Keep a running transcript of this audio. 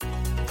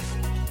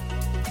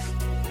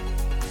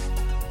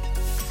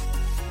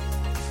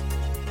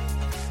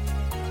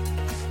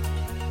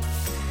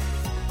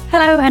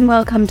Hello and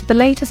welcome to the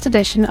latest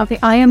edition of the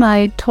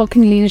IMI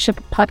Talking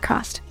Leadership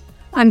podcast.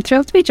 I'm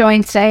thrilled to be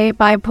joined today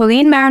by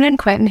Pauline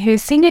Marrinan-Quinn,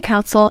 who's Senior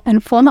Counsel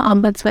and former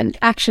Ombudsman,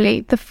 actually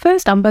the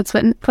first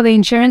Ombudsman for the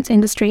insurance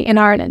industry in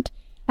Ireland,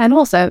 and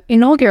also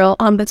inaugural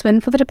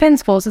Ombudsman for the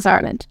Defence Forces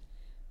Ireland.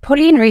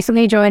 Pauline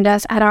recently joined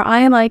us at our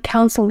IMI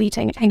Council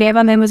meeting and gave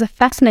our members a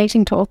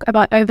fascinating talk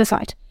about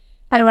oversight.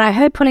 And when I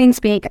heard Pauline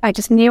speak, I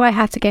just knew I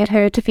had to get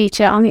her to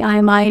feature on the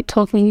IMI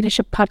Talking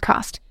Leadership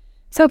podcast.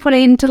 So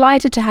Pauline,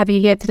 delighted to have you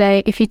here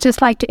today. If you'd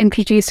just like to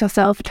introduce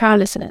yourself to our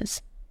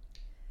listeners.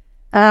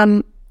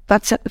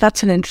 That's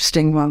an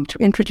interesting one. To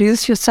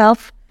introduce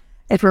yourself,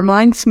 it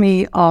reminds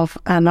me of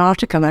an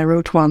article I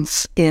wrote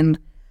once in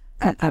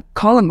a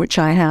column which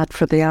I had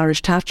for the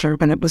Irish Tatler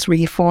when it was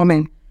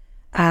reforming.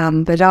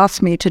 They'd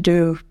asked me to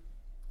do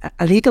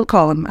a legal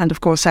column, and of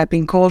course I'd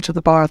been called to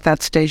the bar at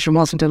that stage and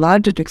wasn't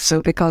allowed to do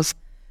so because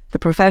the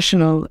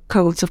professional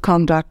codes of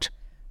conduct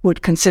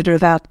would consider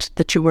that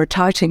you were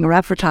touting or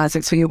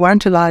advertising, so you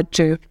weren't allowed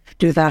to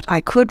do that.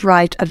 I could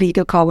write a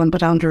legal column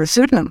but under a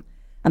pseudonym,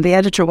 and the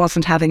editor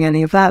wasn't having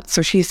any of that,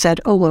 so she said,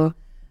 oh well,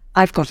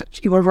 I've got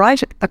it. You will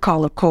write a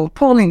column called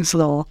Pauline's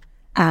Law,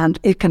 and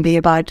it can be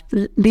about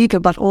legal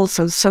but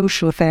also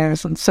social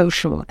affairs and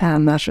social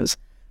matters,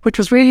 which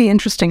was really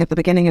interesting at the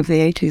beginning of the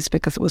 80s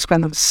because it was when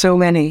there were so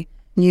many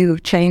new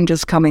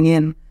changes coming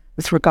in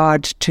with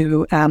regard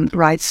to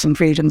rights and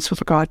freedoms,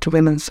 with regard to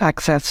women's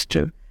access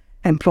to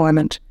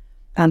employment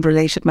and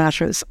related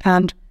matters.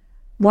 And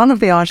one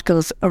of the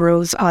articles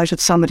arose out of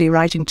somebody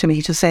writing to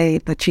me to say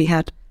that she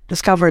had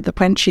discovered that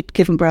when she'd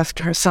given birth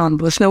to her son,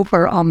 there was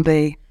nowhere on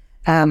the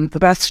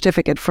birth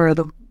certificate for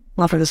the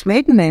mother's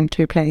maiden name to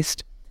be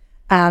placed.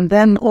 And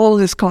then all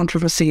this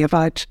controversy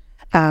about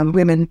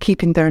women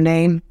keeping their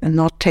name and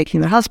not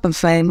taking their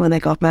husband's name when they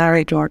got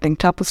married or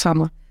linked up with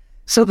someone.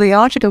 So the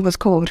article was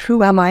called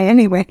Who Am I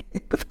Anyway?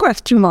 With a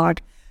question mark.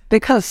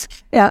 Because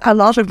a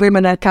lot of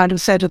women had kind of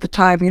said at the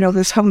time,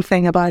 this whole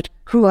thing about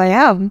who I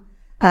am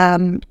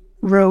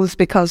rose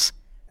because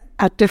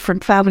at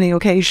different family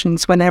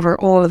occasions, whenever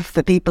all of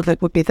the people that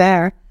would be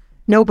there,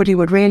 nobody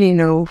would really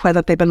know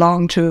whether they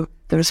belonged to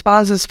their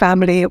spouse's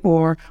family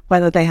or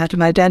whether they had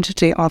an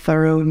identity of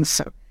their own.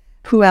 So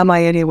who am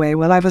I anyway?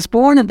 Well, I was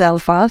born in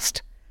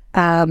Belfast,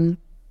 a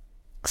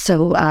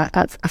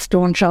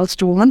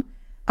Stone-Chelsea woman.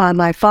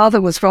 My father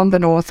was from the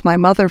north, my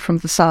mother from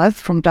the south,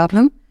 from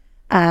Dublin.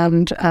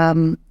 And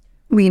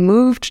we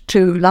moved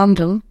to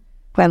London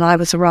when I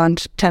was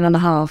around 10 and a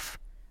half.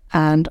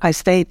 And I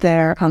stayed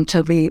there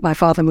until my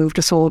father moved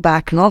us all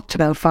back, not to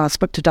Belfast,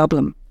 but to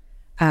Dublin.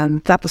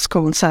 And that was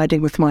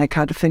coinciding with my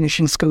kind of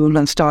finishing school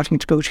and starting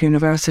to go to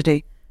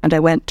university. And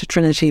I went to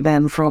Trinity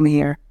then from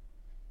here.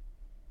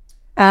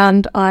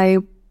 And I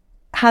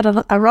had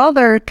a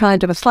rather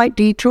kind of a slight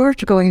detour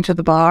to going to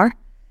the bar,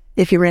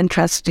 if you're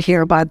interested to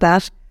hear about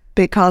that.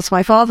 Because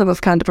my father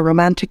was kind of a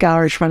romantic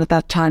Irishman at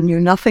that time, knew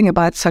nothing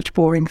about such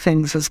boring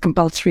things as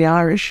compulsory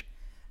Irish.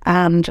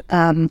 And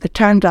it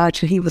turned out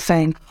that he was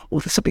saying,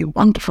 oh, this will be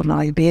wonderful now,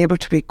 you'll be able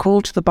to be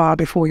called to the bar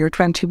before you're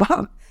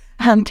 21.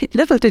 And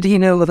little did he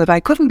know that I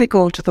couldn't be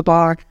called to the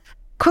bar,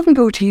 couldn't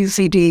go to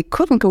UCD,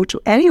 couldn't go to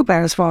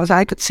anywhere as far as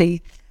I could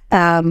see,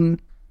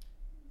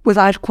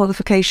 without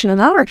qualification in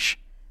Irish.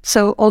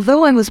 So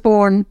although I was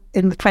born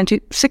in the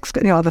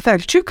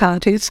 32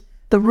 counties,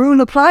 the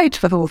rule applied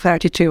to the whole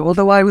 32,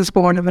 although I was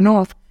born in the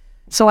north.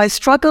 So I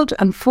struggled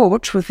and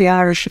fought with the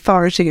Irish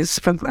authorities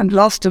and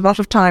lost a lot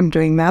of time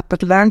doing that,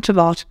 but learned a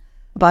lot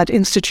about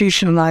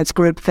institutionalised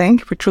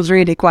groupthink, which was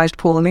really quite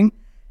appalling.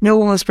 No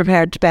one was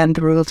prepared to bend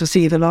the rules to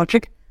see the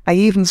logic. I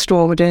even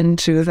stormed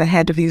into the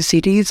head of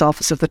UCD's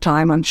office at the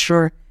time. I'm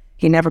sure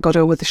he never got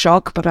over the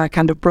shock, but I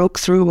kind of broke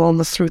through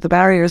almost through the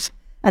barriers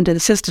and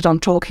insisted on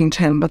talking to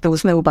him, but there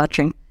was no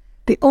budging.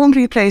 The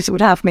only place it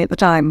would have me at the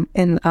time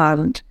in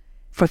Ireland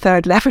for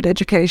third level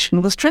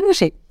education was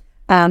Trinity.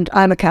 And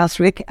I'm a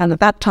Catholic, and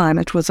at that time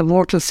it was a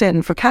mortal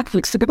sin for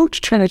Catholics to go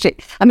to Trinity.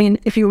 I mean,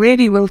 if you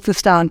really wrote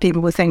this down,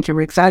 people would think you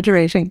were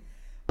exaggerating.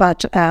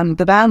 But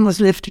the ban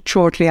was lifted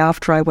shortly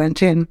after I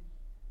went in.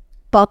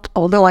 But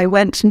although I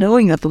went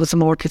knowing that there was a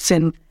mortal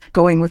sin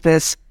going with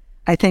this,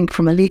 I think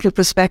from a legal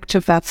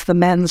perspective, that's the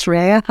mens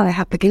rea. I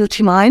have the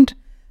guilty mind.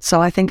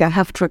 So I think I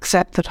have to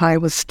accept that I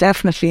was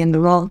definitely in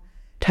the wrong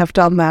to have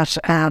done that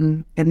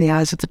in the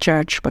eyes of the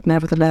church, but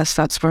nevertheless,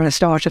 that's where I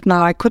started.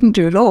 Now, I couldn't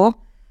do law,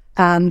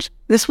 and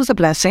this was a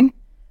blessing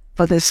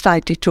for this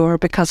slight detour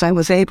because I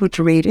was able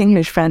to read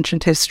English, French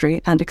and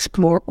history and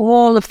explore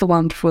all of the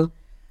wonderful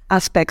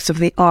aspects of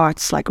the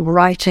arts, like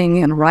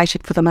writing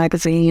for the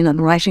magazine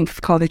and writing for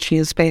the college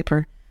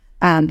newspaper,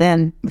 and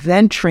then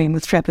venturing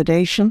with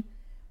trepidation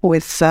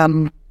with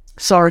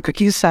Sorcha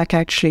Cusack,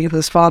 actually,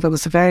 whose father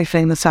was a very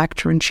famous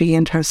actor, and she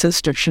and her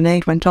sister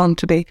Sinead went on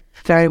to be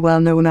very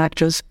well-known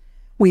actors.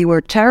 We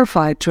were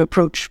terrified to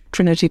approach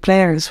Trinity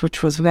Players,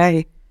 which was a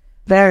very,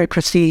 very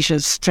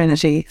prestigious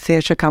Trinity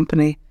theatre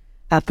company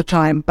at the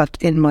time, but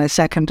in my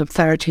second and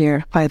third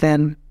year, I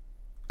then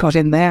got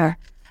in there.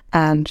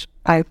 And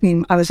I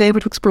was able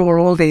to explore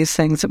all these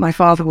things that my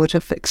father would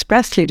have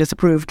expressly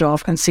disapproved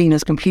of and seen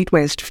as complete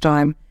waste of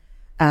time.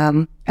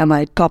 and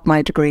I got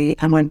my degree.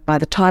 And by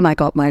the time I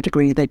got my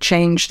degree, they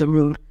changed the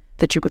rule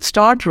that you could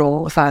start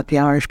law without the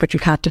Irish, but you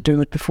had to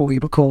do it before you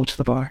were called to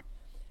the bar.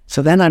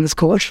 So then I was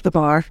called to the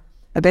bar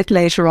a bit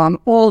later on,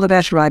 all the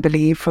better, I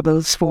believe, for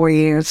those 4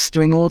 years,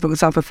 doing all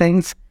those other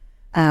things,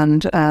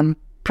 and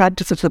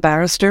practiced as a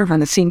barrister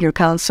and a senior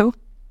counsel.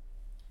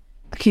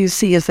 A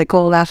QC, as they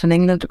call that in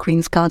England, a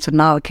Queen's Counsel,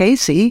 now a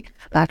KC,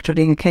 back to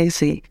being a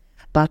KC.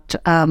 But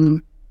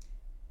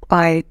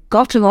I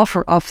got an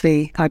offer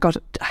I got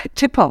a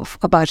tip-off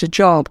about a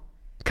job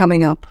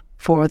coming up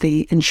for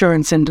the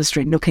insurance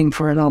industry, looking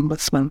for an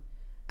ombudsman.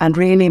 And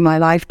really, my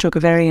life took a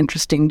very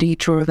interesting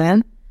detour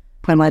then,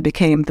 when I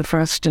became the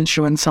first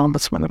insurance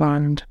ombudsman of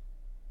Ireland.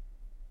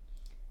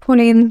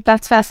 Pauline,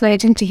 that's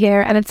fascinating to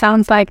hear, and it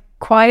sounds like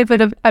quite a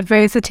bit of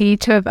adversity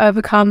to have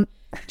overcome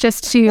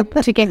just to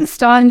get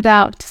started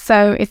out.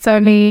 So it's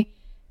only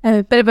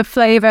a bit of a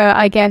flavour,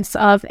 I guess,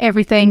 of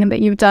everything that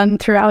you've done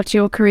throughout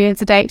your career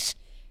to date.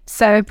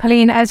 So,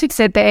 Pauline, as you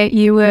said there,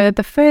 you were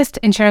the first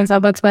insurance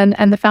ombudsman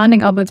and the founding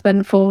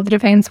ombudsman for the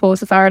Defence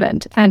Forces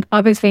Ireland. And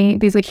obviously,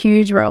 these are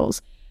huge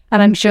roles.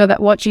 And I'm sure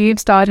that what you've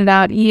started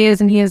out years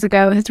and years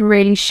ago has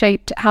really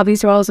shaped how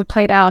these roles have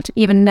played out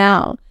even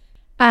now.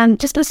 And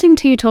just listening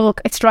to you talk,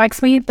 it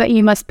strikes me that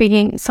you must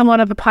be somewhat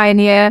of a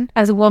pioneer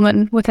as a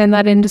woman within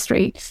that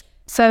industry.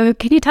 So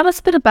can you tell us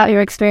a bit about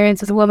your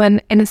experience as a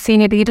woman in a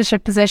senior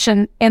leadership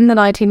position in the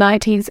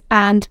 1990s,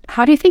 and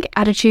how do you think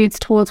attitudes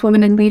towards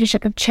women in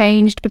leadership have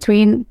changed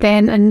between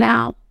then and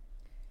now?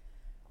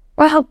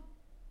 Well,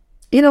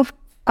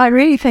 I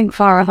really think,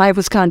 Farah, I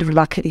was kind of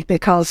lucky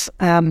because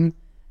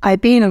I'd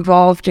been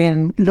involved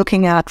in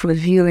looking at,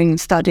 reviewing,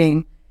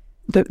 studying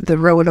the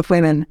role of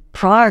women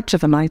prior to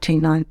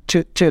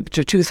to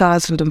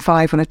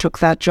 2005 when I took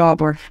that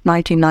job, or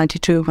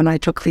 1992 when I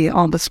took the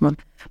ombudsman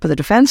for the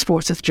Defence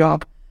Forces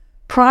job.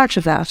 Prior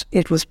to that,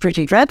 it was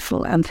pretty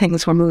dreadful and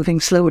things were moving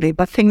slowly,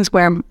 but things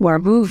were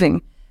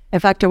moving. In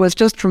fact, I was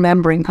just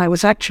remembering, I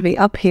was actually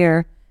up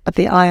here at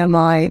the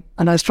IMI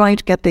and I was trying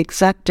to get the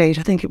exact date.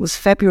 I think it was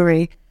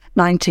February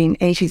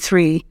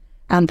 1983.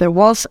 And there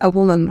was a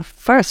woman,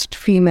 first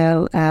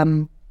female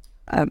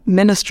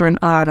minister in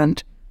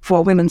Ireland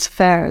for Women's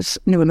Affairs,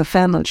 Nuala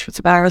Fennell. She was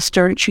a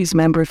barrister. She's a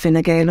member of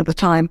Fine Gael at the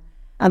time.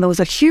 And there was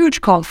a huge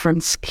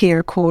conference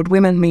here called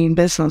Women Mean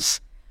Business.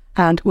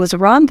 And it was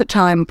around the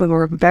time we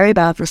were in a very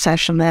bad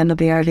recession then in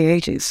the early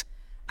 80s.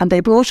 And they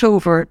brought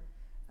over,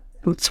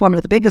 it's one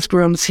of the biggest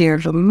rooms here,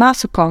 a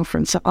massive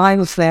conference. I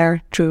was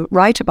there to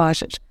write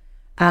about it.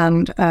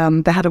 And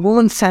they had a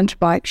woman sent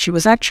by, she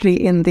was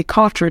actually in the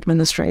Carter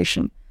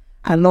administration,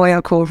 a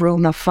lawyer called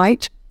Rona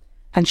Fite,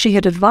 and she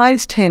had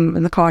advised him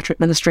in the Carter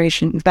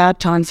administration in bad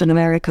times in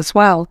America as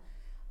well,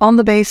 on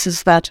the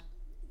basis that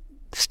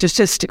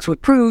statistics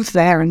would prove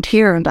there and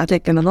here, and I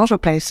think in a lot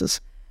of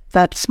places,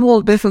 that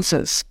small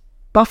businesses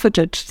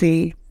buffeted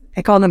the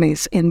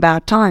economies in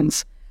bad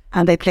times,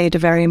 and they played a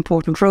very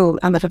important role,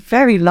 and that a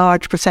very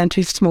large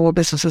percentage of small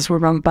businesses were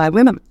run by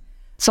women.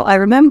 So I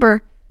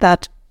remember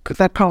that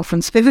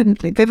conference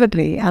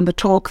vividly, and the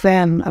talk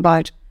then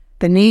about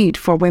the need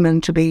for women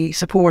to be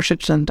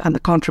supported and the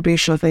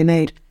contribution that they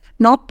made,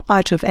 not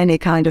out of any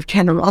kind of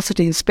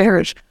generosity and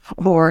spirit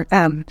or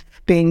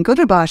being good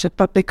about it,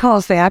 but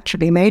because they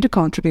actually made a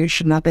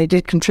contribution, that they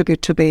did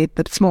contribute to the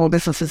small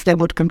businesses, they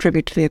would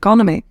contribute to the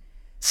economy.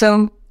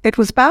 So it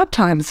was bad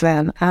times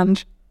then,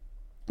 and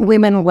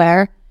women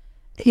were,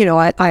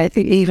 I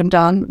think even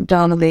down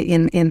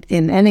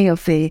in any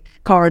of the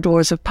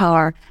corridors of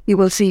power, you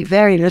will see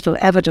very little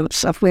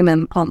evidence of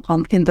women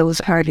in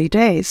those early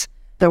days.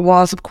 There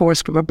was, of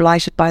course, we were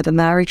blighted by the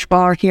marriage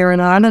bar here in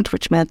Ireland,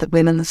 which meant that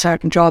women in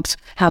certain jobs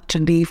had to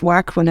leave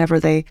work whenever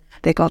they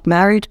got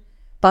married.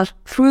 But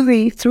through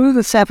the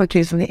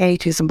 70s and the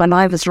 80s, and when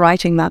I was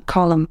writing that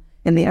column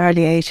in the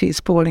early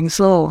 80s, Pauling's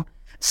Law,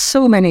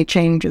 so many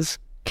changes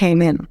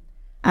came in.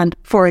 And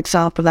for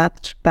example,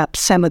 that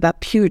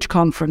huge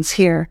conference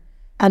here,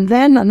 and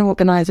then an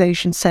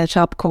organisation set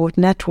up called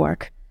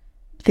Network,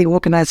 the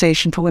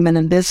Organisation for Women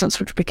in Business,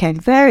 which became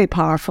very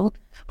powerful,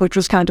 which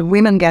was kind of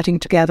women getting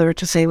together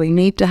to say we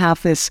need to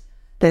have this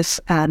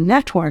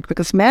network,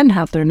 because men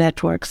have their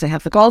networks. They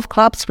have the golf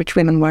clubs, which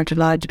women weren't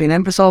allowed to be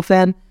members of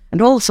then,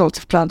 and all sorts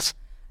of clubs,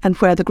 and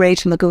where the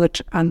great and the good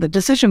and the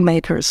decision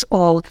makers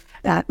all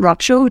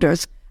rubbed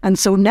shoulders. And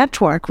so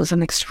Network was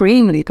an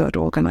extremely good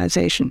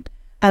organisation.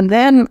 And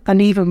then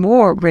an even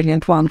more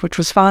brilliant one, which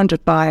was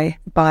founded by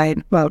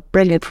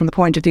brilliant from the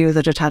point of view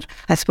that it had,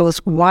 I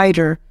suppose,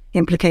 wider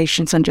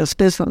implications than just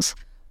business.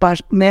 But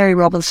Mary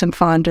Robinson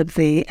founded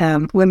the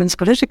Women's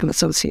Political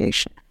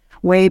Association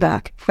way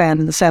back when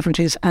in the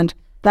 70s, and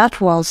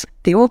that was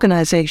the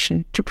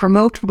organisation to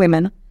promote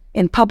women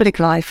in public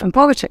life and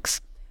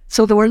politics.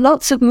 So there were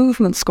lots of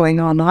movements going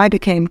on. I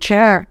became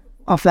chair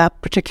of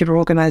that particular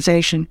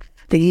organisation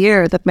the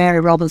year that Mary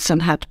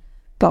Robinson had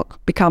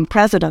become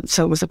president,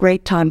 so it was a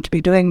great time to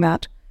be doing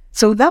that.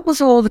 So that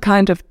was all the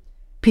kind of,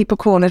 people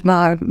call it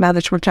now,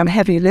 management term,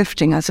 heavy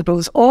lifting, I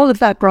suppose. All of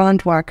that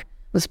groundwork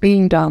was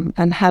being done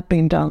and had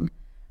been done.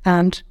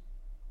 And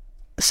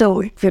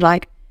so, if you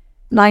like,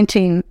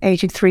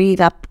 1983,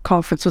 that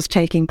conference was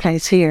taking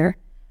place here.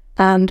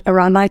 And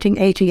around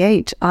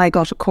 1988, I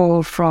got a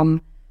call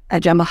from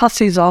Gemma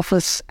Hussey's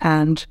office,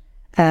 and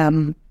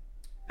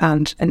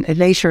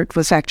later it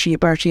was actually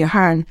Bertie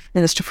Ahern,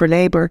 Minister for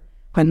Labour,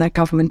 when that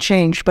government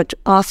changed, but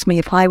asked me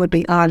if I would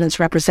be Ireland's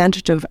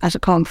representative at a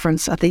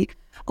conference at the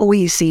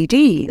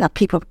OECD. That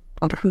people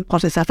wonder,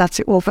 what is that? That's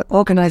the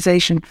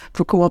Organisation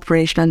for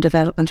Cooperation and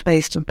Development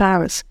based in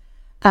Paris.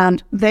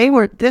 And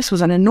this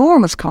was an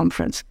enormous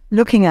conference,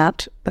 looking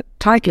at, the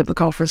title of the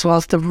conference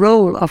was The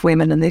Role of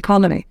Women in the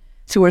Economy.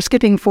 So we're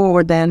skipping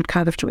forward then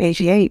kind of to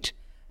 88.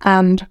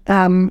 And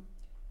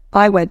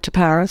I went to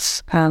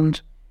Paris,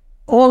 and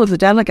all of the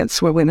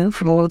delegates were women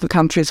from all of the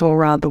countries all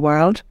around the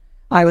world.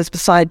 I was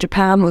beside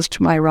Japan, was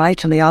to my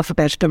right in the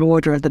alphabetical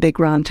order of the big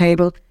round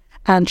table,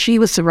 and she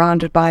was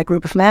surrounded by a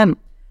group of men.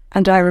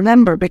 And I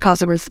remember, because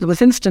there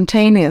was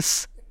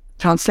instantaneous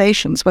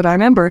translations, but I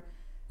remember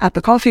at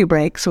the coffee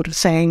break sort of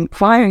saying,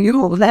 "Why are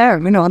you all there?"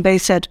 And they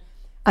said,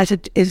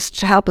 "It's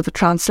to help with the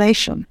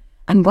translation."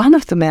 And one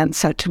of the men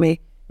said to me,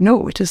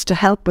 "No, it is to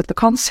help with the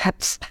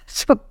concepts."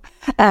 So,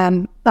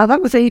 now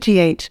that was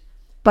 88.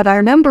 But I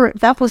remember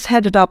that was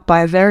headed up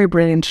by a very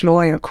brilliant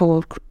lawyer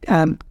called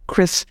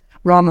Chris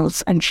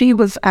Ronalds, and she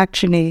was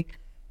actually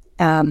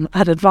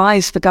had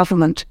advised the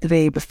government,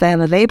 it was then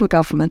a Labour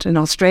government in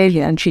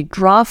Australia, and she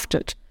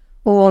drafted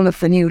all of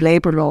the new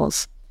labour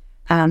laws.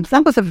 And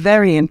that was a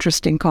very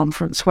interesting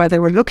conference where they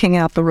were looking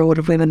at the role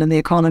of women in the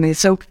economy.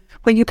 So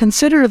when you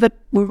consider that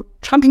we're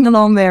trumping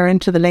along there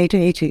into the late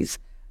 80s,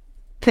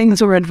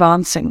 things were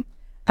advancing.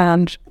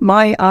 And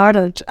my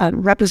Ireland,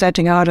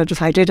 representing Ireland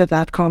as I did at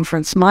that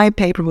conference, my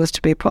paper was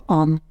to be put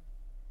on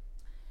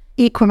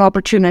equal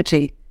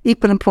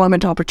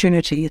employment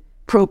opportunity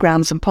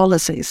programs and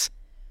policies,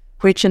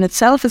 which in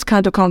itself is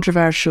kind of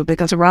controversial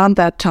because around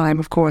that time,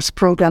 of course,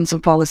 programs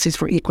and policies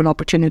for equal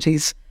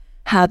opportunities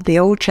had the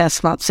old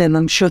chestnuts in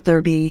them. Should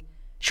there be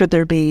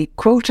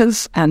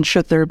quotas, and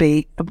should there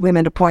be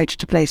women appointed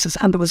to places?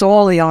 And there was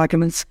all the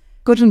arguments,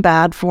 good and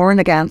bad, for and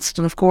against.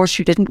 And of course,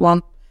 you didn't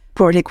want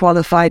poorly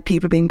qualified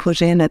people being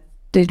put in. It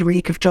did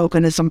reek of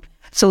tokenism.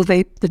 So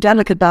the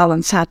delicate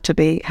balance had to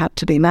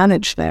be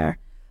managed there.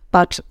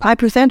 But I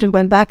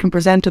went back and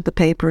presented the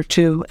paper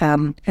to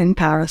in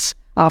Paris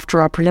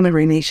after our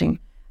preliminary meeting,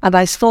 and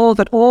I saw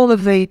that all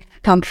of the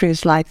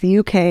countries like the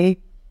UK,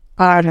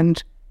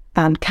 Ireland,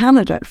 and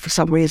Canada, for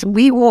some reason,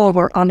 we all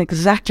were on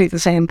exactly the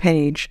same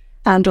page,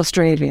 and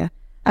Australia,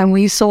 and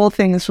we saw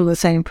things from the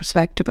same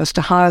perspective as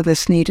to how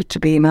this needed to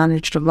be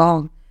managed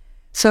along.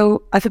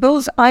 So I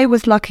suppose I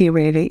was lucky,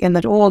 really, in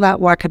that all that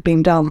work had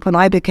been done. When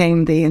I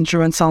became the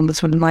Insurance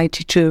Ombudsman in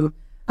 92,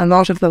 a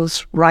lot of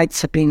those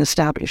rights had been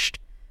established.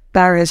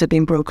 Barriers had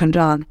been broken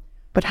down.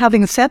 But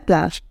having said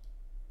that,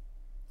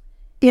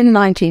 in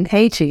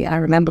 1980, I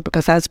remember,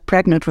 because I was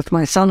pregnant with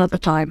my son at the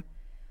time,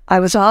 I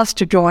was asked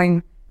to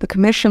join the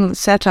commission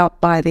set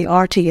up by the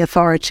RT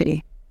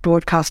Authority,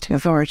 Broadcasting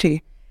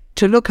Authority,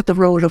 to look at the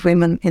role of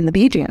women in the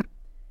media.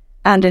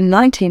 And in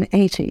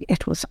 1980,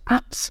 it was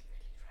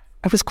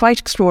quite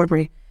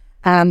extraordinary.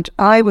 And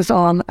I was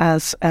on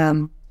as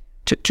to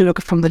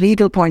look from the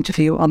legal point of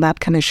view on that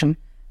commission.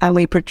 And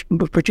we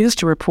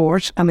produced a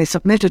report, and we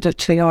submitted it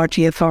to the RT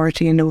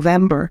Authority in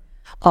November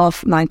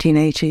of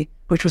 1980,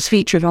 which was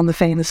featured on the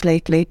famous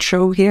Late Late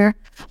Show here,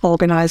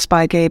 organised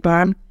by Gay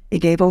Byrne. He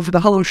gave over the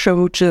whole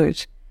show to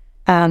it.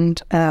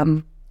 And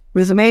it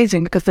was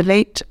amazing because the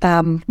late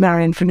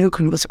Marion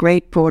Finucane was a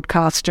great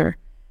broadcaster.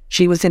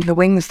 She was in the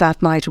wings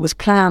that night. It was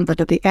planned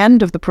that at the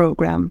end of the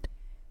programme,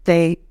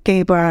 Gay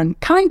Byrne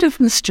kind of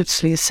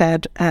mischievously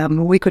said,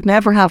 we could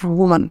never have a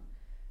woman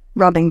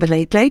running the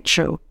Late Late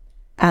Show.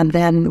 And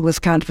then it was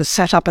kind of a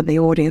set-up in the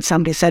audience.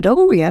 Somebody said,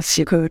 "Oh, yes,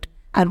 you could."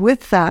 And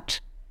with that,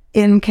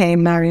 in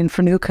came Marion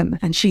Finucane,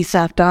 and she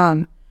sat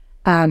down,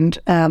 and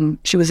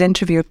she was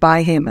interviewed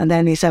by him. And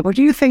then he said, "Well,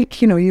 do you think,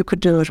 you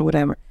could do it or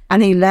whatever?"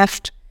 And he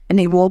left, and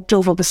he walked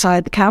over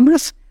beside the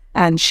cameras,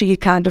 and she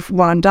kind of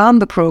wound down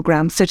the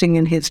programme, sitting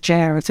in his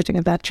chair, or sitting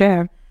in that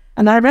chair.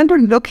 And I remember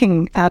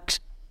looking at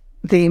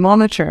the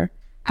monitor,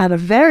 and a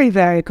very,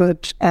 very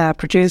good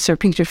producer,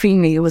 Peter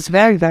Feeney, who was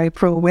very, very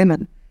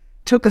pro-women,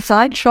 took a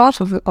side shot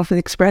of the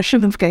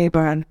expression of Gay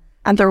Byrne,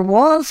 and there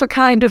was a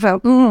kind of a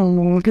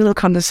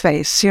look on his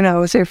face,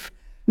 as if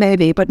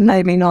maybe, but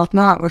maybe not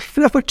now,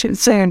 we're too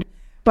soon.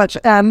 But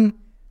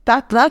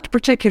that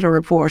particular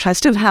report, I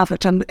still have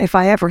it, and if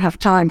I ever have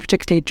time,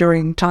 particularly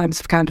during times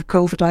of kind of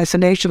COVID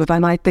isolation, that I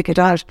might pick it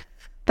out,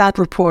 that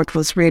report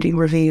was really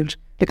revealed,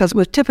 because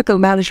with typical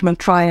management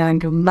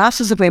triangle,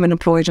 masses of women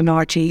employed in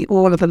RT,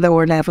 all of the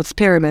lower levels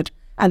pyramid,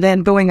 and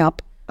then going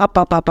up,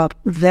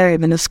 very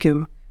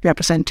minuscule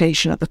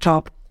representation at the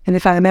top. And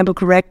if I remember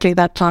correctly,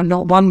 that time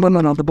not one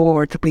woman on the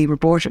board that we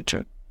reported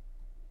to.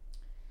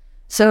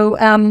 So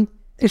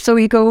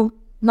we go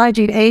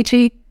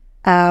 1980,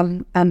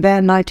 and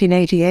then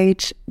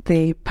 1988,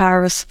 the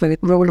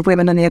role of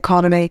women in the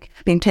economy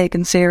being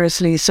taken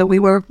seriously. So we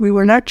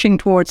were nurturing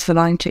towards the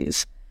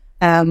 90s,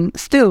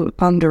 still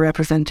under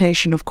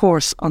representation, of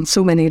course, on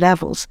so many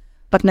levels,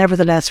 but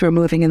nevertheless, we're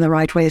moving in the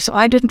right way. So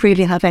I didn't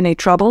really have any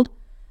trouble.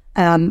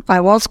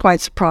 I was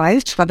quite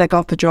surprised that I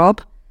got the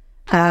job.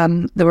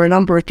 There were a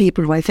number of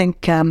people who I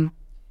think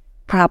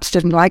perhaps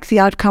didn't like the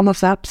outcome of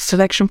that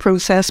selection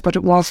process, but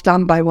it was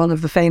done by one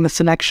of the famous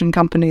selection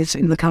companies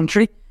in the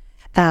country.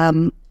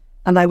 And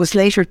I was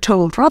later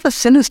told, rather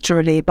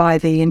sinisterly, by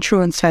the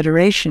Insurance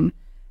Federation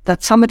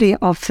that somebody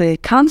of the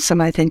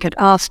council, I think, had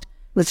asked,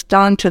 was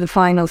down to the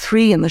final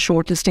 3 in the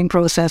shortlisting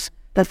process,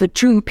 that the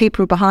 2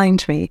 people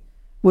behind me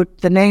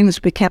the names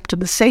be kept in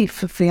the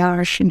safe of the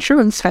Irish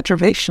Insurance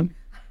Federation.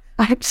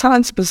 It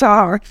sounds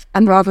bizarre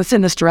and rather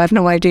sinister. I have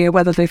no idea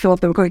whether they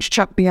thought they were going to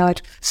chuck me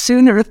out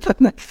sooner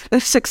than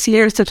the 6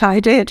 years that I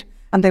did,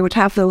 and they would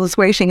have those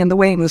waiting in the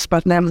wings,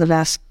 but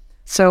nevertheless.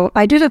 So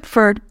I did it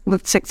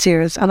with 6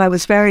 years, and I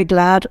was very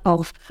glad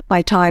of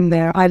my time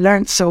there. I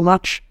learned so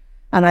much,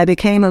 and I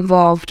became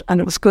involved,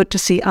 and it was good to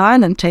see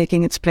Ireland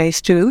taking its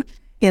place too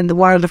in the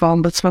world of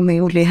ombudsman.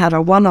 We only had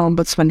our one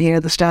ombudsman here,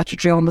 the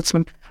statutory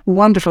ombudsman,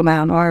 wonderful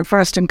man, our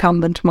first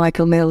incumbent,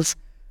 Michael Mills,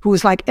 who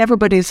was like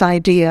everybody's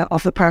idea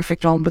of the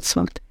perfect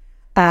ombudsman.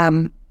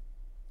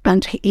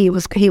 And he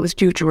was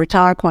due to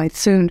retire quite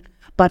soon,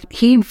 but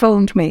he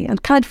phoned me,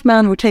 and kind of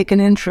man who would take an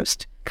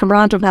interest, come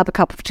round and have a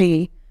cup of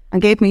tea,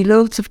 and gave me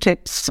loads of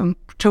tips and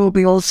told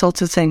me all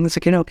sorts of things,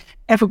 like,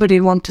 everybody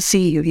want to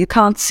see you. You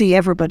can't see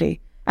everybody.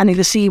 And if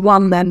you see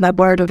one, then that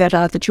word will get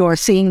out that you are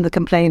seeing the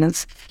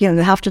complainants. You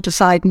have to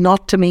decide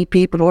not to meet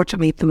people or to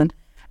meet them, and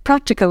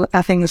practical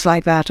things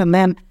like that. And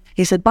then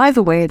he said, by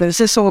the way, there's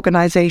this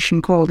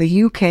organisation called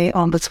the UK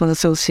Ombudsman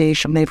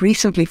Association. They've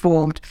recently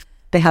formed.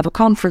 They have a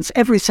conference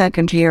every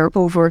second year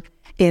over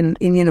in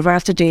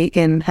university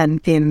in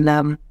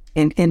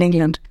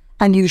England,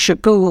 and you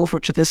should go over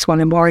to this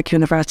one in Warwick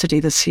University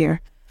this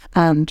year.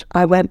 And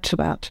I went to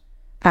that,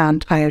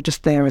 and I was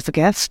just there as a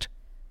guest.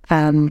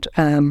 And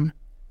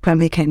when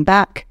we came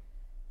back,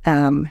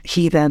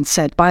 he then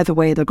said, by the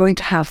way, they're going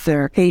to have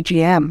their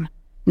AGM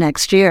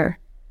next year.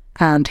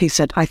 And he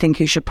said, I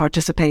think you should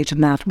participate in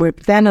that. We're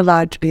then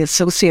allowed to be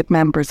associate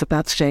members at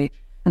that stage.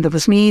 And there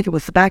was me, there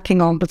was the backing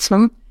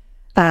ombudsman,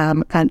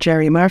 and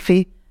Jerry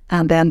Murphy,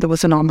 and then there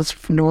was an ombudsman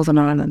from Northern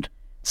Ireland.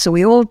 So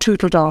we all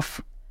tootled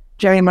off.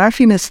 Jerry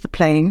Murphy missed the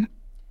plane.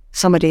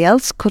 Somebody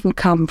else couldn't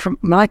come. From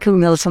Michael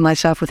Mills and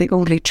myself were the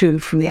only 2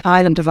 from the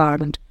island of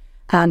Ireland.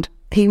 And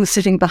he was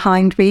sitting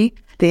behind me,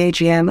 the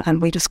AGM,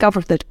 and we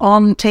discovered that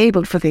on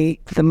table for the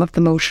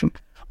motion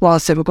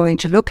was they were going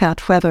to look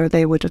at whether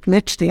they would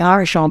admit the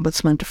Irish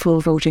Ombudsman to full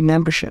voting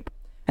membership.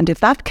 And if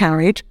that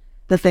carried,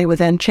 that they would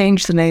then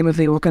change the name of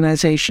the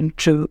organisation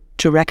to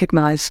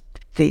recognise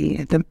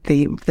the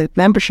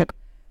membership.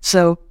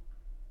 So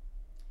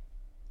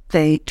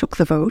they took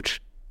the vote.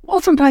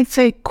 Wasn't, I'd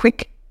say,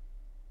 quick.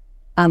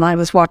 And I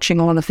was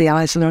watching all of the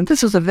eyes and learned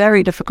this was a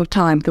very difficult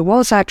time. There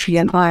was actually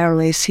an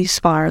IRA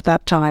ceasefire at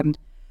that time,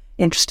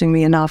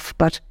 interestingly enough,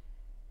 but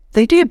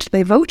they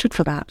voted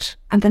for that.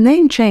 And the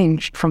name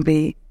changed from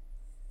the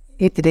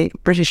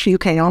British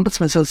UK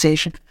Ombudsman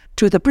Association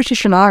to the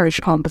British and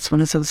Irish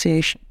Ombudsman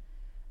Association.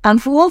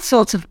 And for all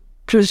sorts of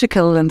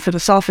political and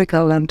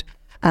philosophical and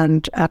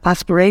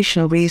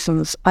aspirational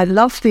reasons, I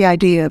loved the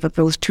idea that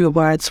those 2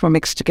 words were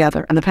mixed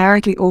together. And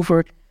apparently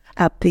over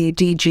at the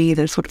DG,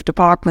 the sort of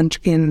department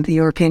in the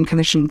European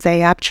Commission,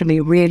 they actually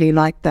really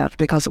liked that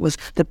because it was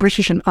the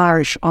British and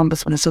Irish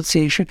Ombudsman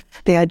Association.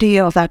 The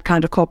idea of that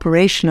kind of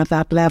cooperation at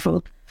that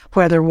level,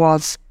 where there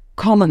was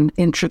common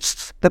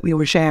interests that we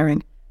were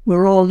sharing. We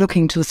were all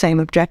looking to the same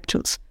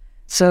objectives.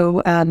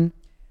 So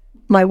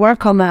my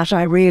work on that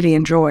I really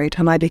enjoyed,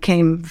 and I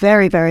became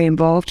very, very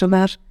involved in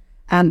that.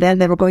 And then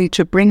they were going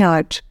to bring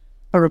out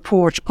a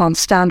report on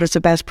standards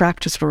of best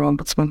practice for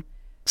ombudsmen.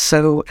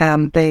 So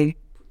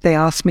they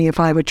asked me if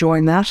I would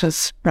join that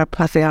as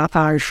the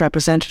Irish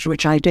representative,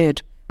 which I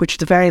did, which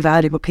is a very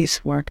valuable piece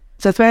of work.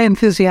 So I was very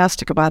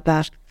enthusiastic about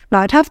that. Now,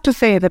 I'd have to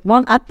say that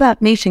at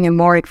that meeting in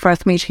Warwick,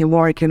 first meeting in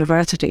Warwick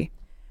University,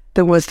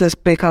 there was this,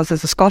 because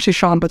there's a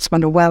Scottish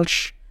ombudsman, a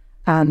Welsh,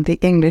 and the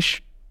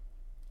English,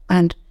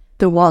 and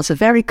there was a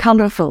very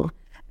colourful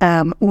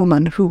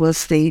woman who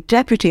was the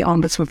deputy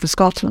ombudsman for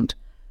Scotland.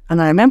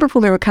 And I remember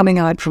when we were coming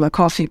out from a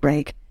coffee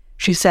break,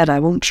 she said, I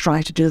won't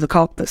try to do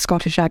the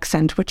Scottish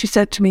accent, but she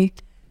said to me,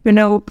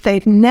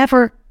 they'd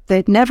never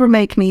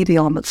make me the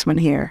ombudsman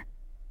here,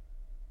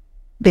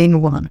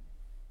 being one.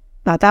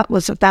 Now, that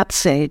was at that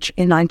stage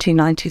in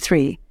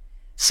 1993.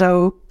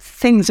 So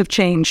things have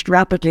changed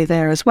rapidly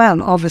there as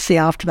well, obviously,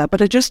 after that.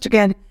 But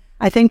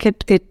I think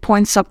it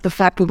points up the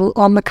fact we were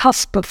on the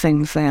cusp of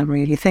things then,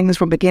 really. Things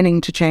were beginning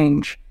to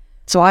change.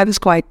 So I was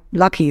quite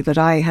lucky that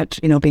I had,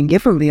 been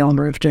given the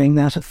honour of doing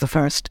that as the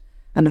first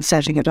and of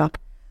setting it up.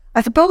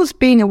 I suppose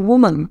being a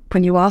woman,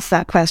 when you ask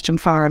that question,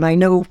 Farah, and I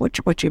know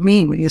what you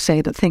mean when you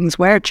say that things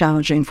were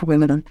challenging for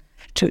women, and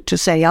to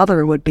say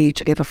other would be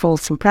to give a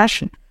false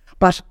impression.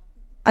 But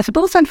I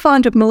suppose I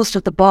found it most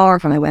at the bar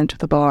when I went to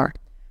the bar,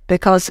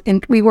 because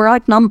we were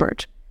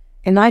outnumbered.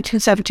 In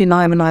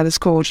 1979, when I was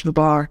called to the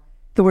bar,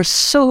 there were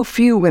so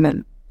few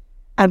women.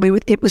 And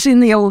it was in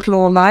the old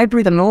law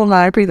library, the law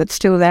library that's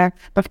still there,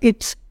 but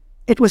it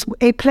was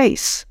a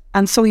place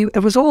And so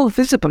it was all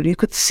visible. You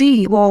could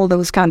see all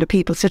those kind of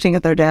people sitting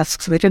at their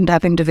desks. They didn't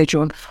have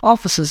individual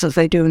offices as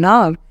they do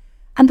now.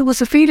 And there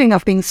was a feeling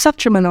of being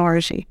such a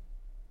minority.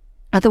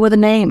 And there were the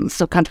names,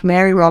 so kind of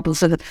Mary Robles,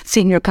 the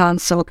senior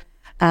counsel,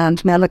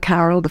 and Mela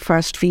Carroll, the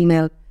first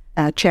female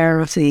chair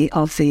of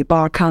the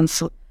Bar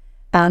Council.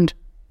 And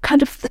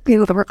kind of,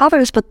 there were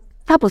others, but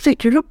that was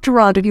it. You looked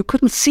around and you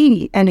couldn't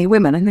see any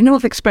women. And I know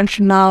the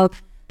expression now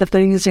that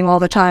they're using all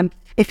the time,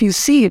 if you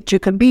see it, you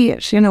can be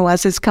it,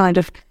 as this kind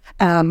of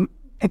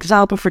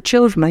example for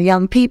children and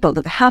young people,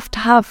 that they have to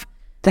have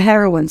the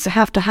heroines, they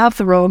have to have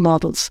the role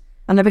models.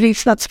 And I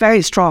believe that's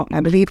very strong.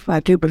 I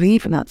do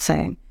believe in that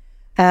saying.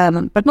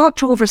 But not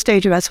to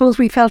overstate it. I suppose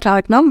we felt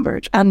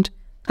outnumbered. And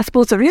I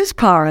suppose there is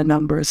power in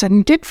numbers. And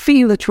you did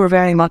feel that you were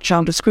very much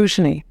under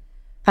scrutiny.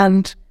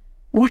 And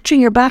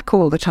watching your back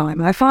all the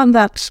time, I found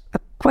that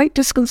quite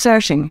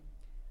disconcerting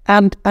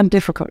and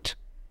difficult.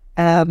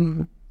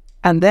 And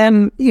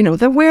then,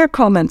 there were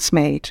comments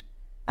made.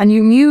 And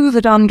you knew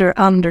that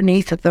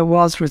underneath it there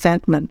was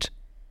resentment.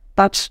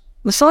 But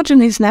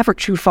misogyny is never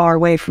too far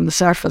away from the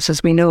surface,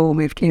 as we know,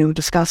 we've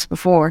discussed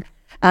before,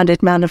 and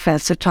it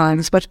manifests at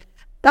times. But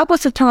that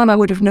was the time I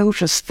would have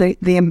noticed the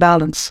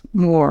imbalance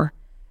more.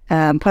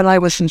 When I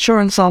was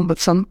insurance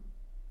ombudsman,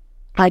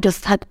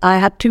 I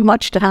had too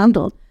much to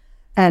handle.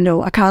 And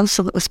a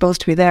counsel that was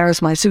supposed to be there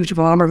as my suit of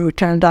armour, who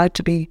turned out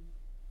to be,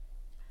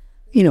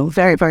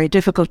 very, very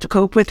difficult to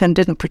cope with and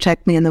didn't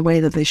protect me in the way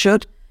that they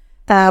should.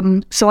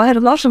 So I had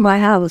a lot in my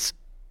house,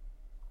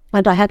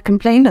 and I had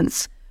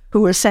complainants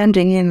who were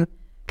sending in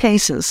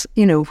cases,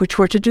 which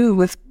were to do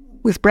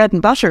with bread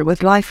and butter,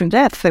 with life and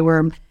death. There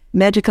were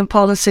medical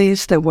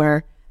policies, there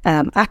were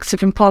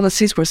accident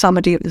policies, where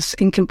somebody was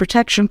income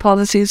protection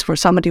policies, where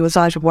somebody was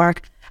out of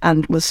work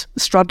and was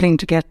struggling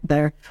to get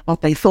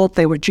what they thought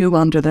they were due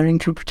under their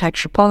income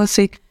protection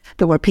policy.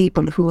 There were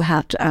people who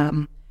had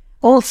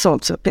all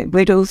sorts of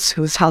widows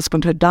whose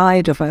husband had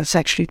died of a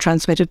sexually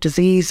transmitted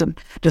disease and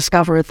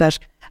discovered that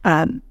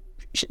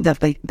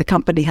the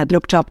company had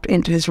looked up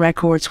into his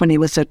records when he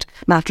was at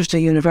Manchester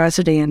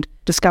University and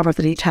discovered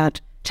that he'd had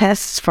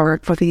tests for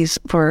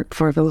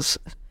those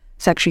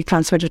sexually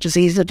transmitted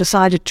diseases, and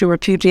decided to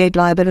repudiate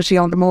liability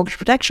on the mortgage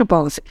protection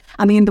policy.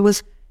 I mean, there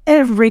was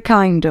every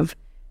kind of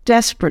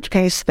desperate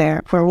case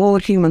there where all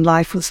human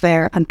life was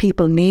there and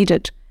people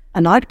needed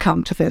an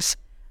outcome to this.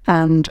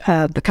 And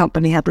the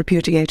company had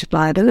repudiated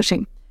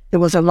liability. There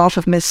was a lot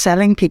of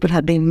mis-selling. People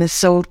had been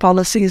mis-sold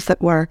policies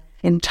that were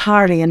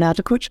entirely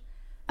inadequate.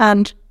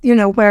 And,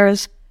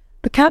 whereas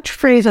the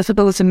catchphrase, I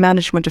suppose, in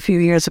management a few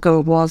years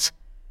ago was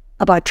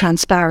about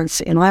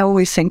transparency. And I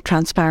always think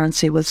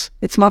transparency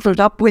it's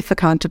muddled up with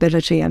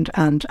accountability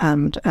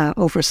and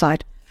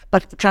oversight.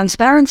 But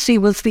transparency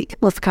was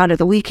kind of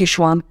the weakish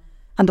one,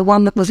 and the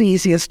one that was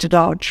easiest to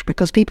dodge,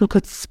 because people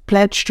could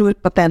pledge to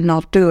it but then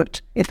not do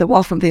it if there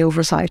wasn't the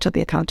oversight or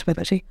the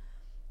accountability.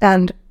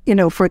 And,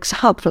 for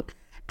example,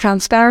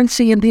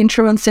 transparency in the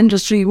insurance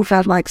industry, we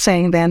felt like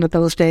saying then at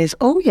those days,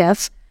 oh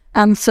yes,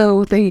 and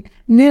so the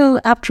nil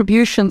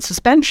attribution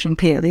suspension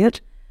period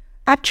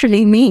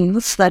actually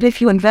means that if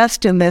you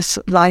invest in this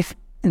life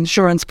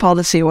insurance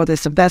policy or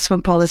this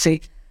investment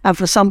policy, and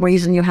for some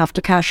reason you have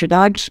to cash it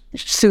out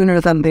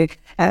sooner than the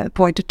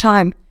appointed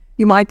time,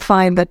 you might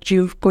find that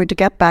you're going to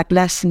get back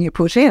less than you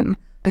put in,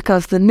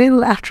 because the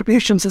nil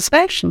attribution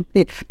suspension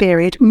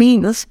period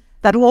means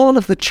that all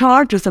of the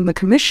charges and the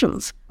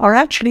commissions are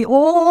actually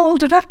all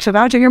deducted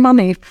out of your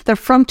money. They're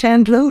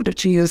front-end loaded,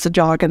 to use the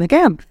jargon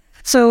again.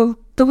 So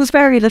there was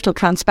very little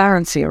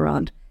transparency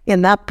around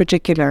in that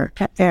particular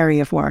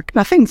area of work.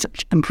 Now, things have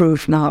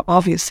improved now,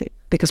 obviously,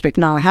 because we've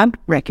now had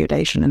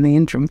regulation in the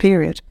interim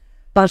period.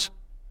 But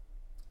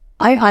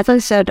as I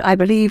said, I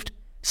believed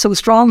so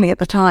strongly at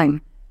the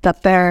time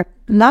that their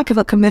lack of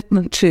a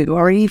commitment to,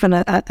 or even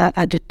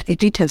a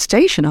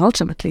detestation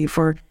ultimately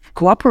for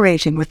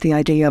cooperating with the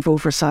idea of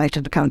oversight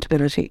and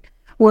accountability,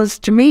 was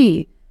to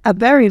me a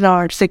very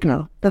large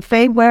signal that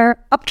they were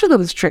up to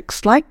those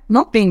tricks, like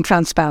not being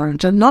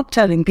transparent and not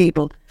telling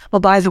people, well,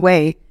 by the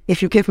way,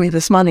 if you give me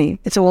this money,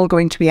 it's all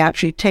going to be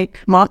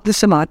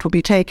this amount will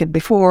be taken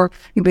before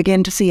you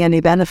begin to see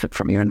any benefit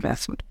from your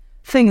investment.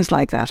 Things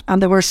like that.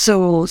 And there were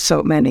so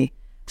many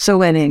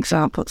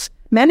examples.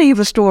 Many of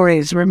the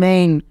stories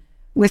remain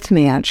with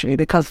me, actually,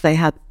 because they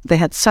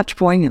had such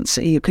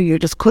poignancy. You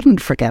just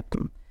couldn't forget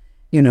them,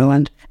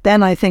 And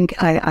then I think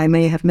I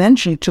may have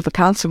mentioned to the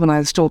council when I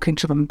was talking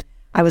to them,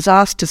 I was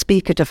asked to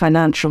speak at a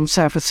financial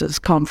services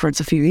conference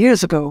a few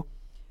years ago,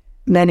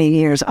 many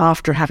years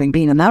after having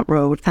been in that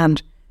road,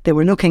 and they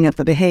were looking at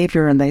the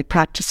behaviour and the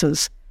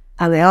practices,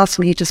 and they asked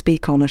me to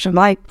speak on it. And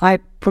I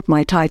put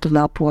my title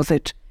up, was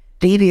it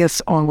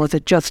devious or was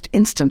it just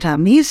instant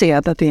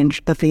amnesia that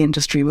the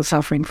industry was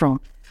suffering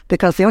from?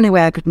 Because the only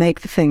way I could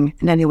make the thing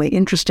in any way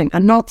interesting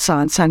and not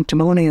sound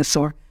sanctimonious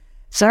or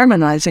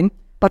sermonising,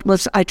 but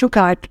was I took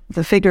out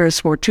the figures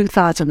for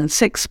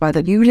 2006 by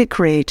the newly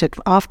created,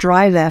 after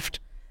I left,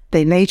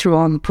 they later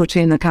on put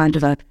in a kind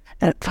of a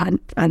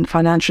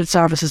financial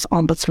services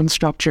ombudsman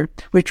structure,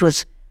 which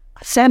was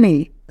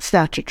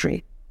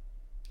semi-statutory.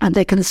 And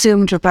they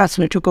consumed a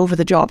person who took over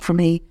the job for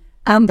me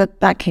and the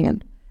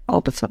backhand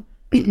ombudsman,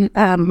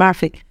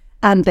 Murphy.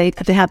 And they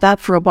had that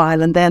for a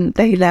while, and then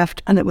they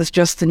left, and it was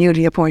just the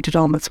newly appointed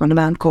ombudsman, a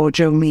man called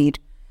Joe Mead.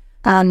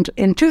 And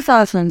in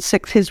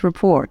 2006, his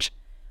report,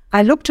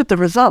 I looked at the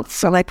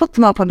results, and I put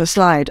them up on a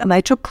slide, and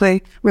I took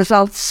the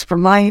results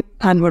from my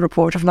annual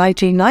report of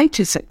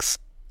 1996,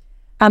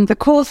 and the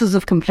causes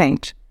of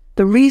complaint,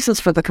 the reasons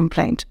for the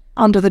complaint,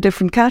 under the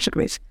different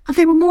categories. And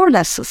they were more or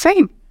less the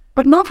same.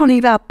 But not only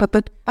that,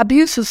 but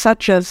abuses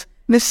such as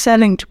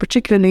mis-selling to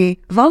particularly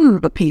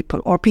vulnerable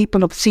people or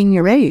people of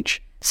senior age,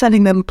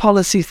 selling them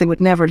policies they would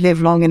never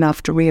live long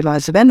enough to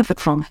realise the benefit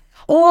from.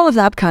 All of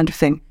that kind of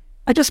thing.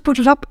 I just put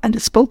it up and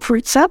it spoke for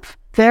itself.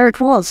 There it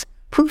was.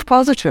 Proof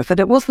positive that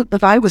it wasn't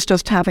that I was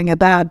just having a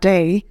bad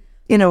day,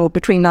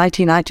 between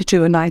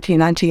 1992 and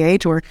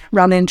 1998, or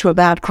run into a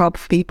bad crop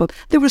of people.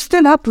 They were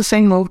still up the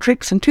same old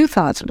tricks in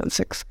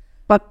 2006.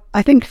 But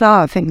I think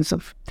now things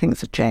have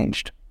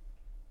changed.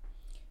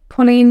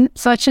 Pauline,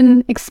 such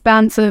an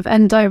expansive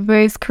and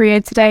diverse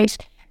career to date.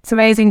 It's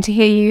amazing to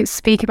hear you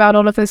speak about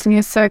all of this, and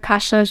you're so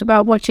passionate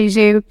about what you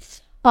do.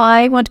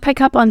 I want to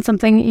pick up on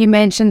something you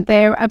mentioned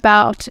there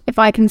about if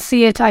I can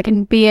see it, I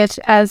can be it,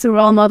 as a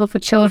role model for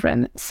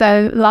children.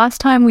 So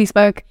last time we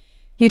spoke,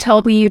 you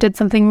told me you did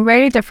something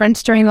very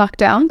different during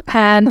lockdown,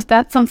 and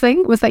that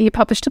something was that you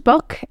published a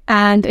book,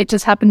 and it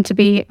just happened to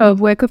be a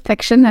work of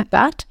fiction at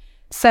that.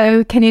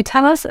 So can you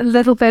tell us a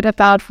little bit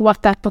about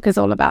what that book is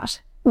all about?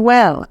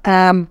 Well,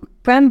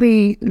 when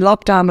the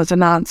lockdown was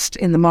announced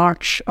in the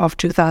March of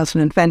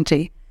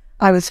 2020,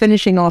 I was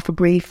finishing off a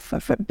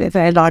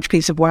very large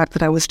piece of work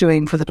that I was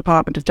doing for the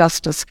Department of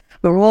Justice.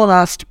 We were all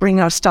asked to bring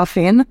our stuff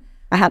in.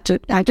 I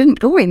didn't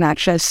go in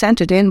actually, I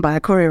sent it in by a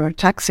courier or a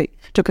taxi,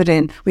 took it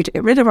in. We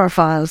got rid of our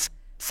files.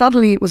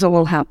 Suddenly it was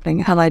all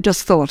happening, and I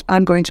just thought,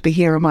 I'm going to be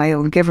here on my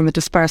own, given the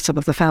dispersal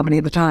of the family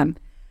at the time.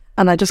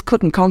 And I just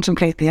couldn't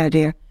contemplate the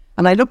idea.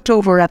 And I looked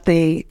over at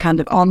the kind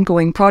of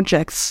ongoing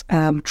projects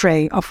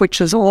tray, of which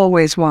there's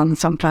always one,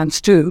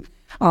 sometimes two,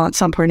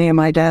 somewhere near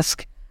my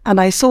desk. And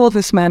I saw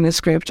this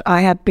manuscript.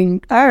 I had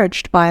been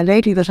urged by a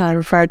lady that I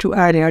referred to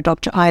earlier,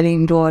 Dr.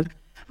 Eileen Doyle,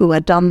 who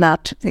had done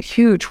that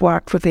huge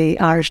work for the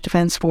Irish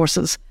Defence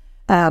Forces.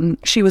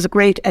 She was a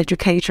great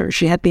educator.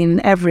 She had been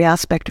in every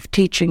aspect of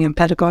teaching and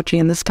pedagogy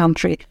in this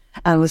country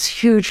and was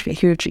hugely,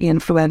 hugely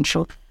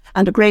influential.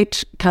 And a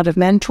great kind of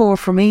mentor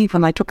for me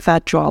when I took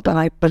that job, and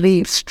I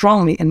believe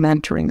strongly in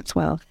mentoring as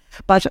well.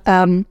 But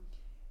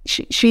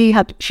she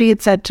had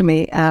said to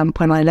me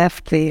when I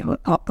left the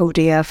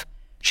ODF,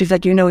 she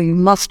said, you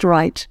must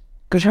write,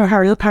 because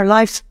her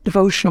life's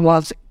devotion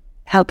was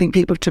helping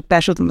people to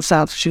better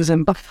themselves. She was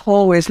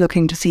always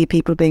looking to see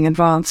people being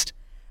advanced.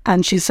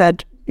 And she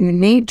said, you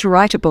need to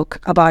write a book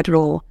about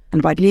law and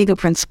about legal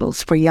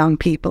principles for young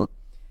people.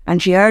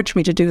 And she urged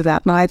me to do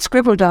that. And I had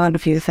scribbled down a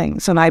few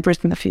things, and I'd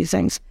written a few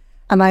things.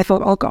 And I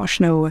thought, oh gosh,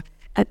 no,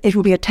 it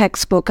would be a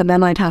textbook, and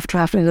then I'd have to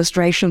have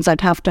illustrations,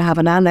 I'd have to have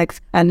an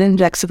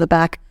index at the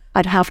back,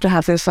 I'd have to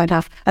have this,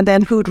 and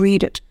then who'd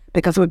read it?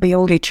 Because it would be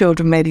only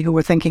children maybe who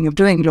were thinking of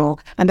doing law.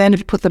 And then if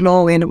you put the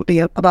law in, it would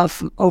be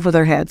over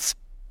their heads.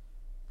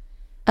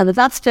 And at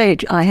that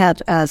stage, I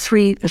had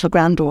 3 little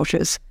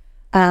granddaughters,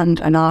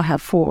 and I now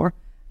have 4.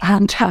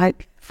 And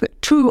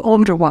 2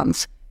 older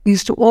ones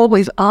used to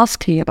always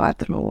ask me about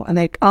the law, and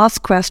they'd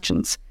ask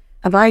questions.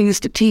 And I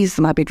used to tease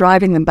them. I'd be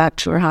driving them back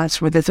to her house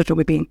for a visit, or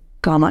we'd be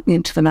gone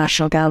into the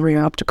National Gallery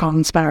or up to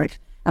Collins Barrack.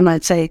 And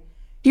I'd say,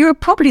 you're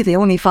probably the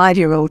only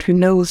 5-year-old who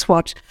knows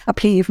what a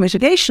plea of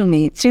mitigation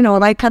means, and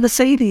I kind of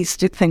say these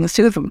things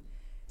to them.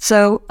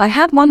 So I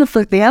had one of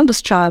the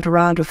eldest child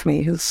around with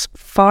me, who's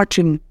far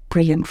too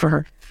brilliant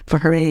for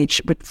her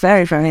age, but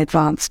very, very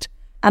advanced.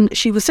 And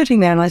she was sitting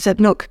there, and I said,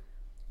 look,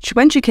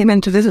 when she came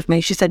in to visit me,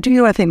 she said, do you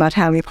know anything about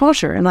Harry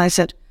Potter? And I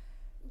said,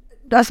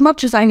 as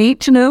much as I need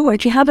to know. And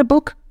she had a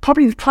book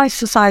probably twice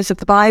the size of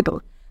the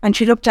Bible, and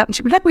she looked at it and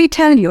she said, let me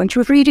tell you, and she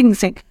was reading the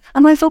thing.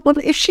 And I thought, well,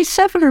 if she's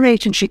 7 or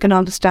 8 and she can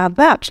understand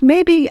that,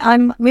 maybe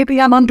I'm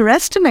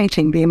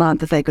underestimating the amount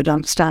that they could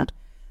understand.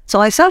 So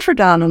I sat her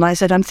down and I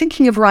said, I'm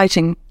thinking of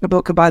writing a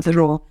book about the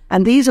law,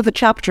 and these are the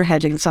chapter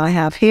headings I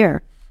have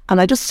here. And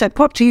I just said,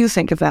 what do you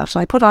think of that?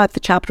 And I put out the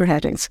chapter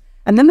headings,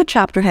 and then the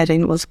chapter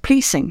heading was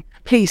policing.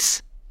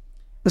 Police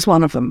was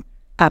one of them,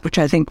 which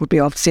I think would be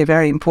obviously a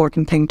very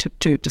important thing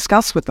to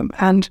discuss with them.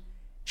 And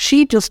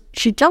she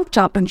jumped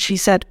up and she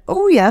said,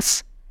 oh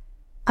yes,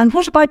 and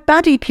what about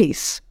baddie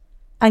police?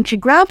 And she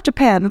grabbed a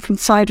pen from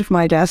the side of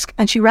my desk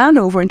and she ran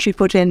over and she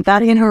put in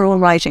that in her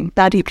own writing,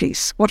 baddie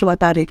police. What about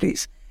baddie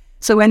police?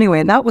 So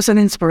anyway, that was an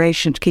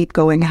inspiration to keep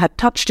going. I had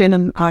touched in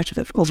and out of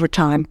it over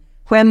time.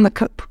 When the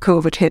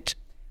COVID hit,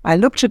 I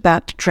looked at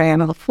that tray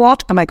and I thought,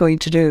 what am I going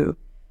to do?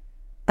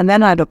 And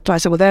then I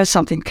said, well, there's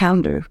something I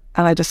can do.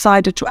 And I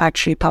decided to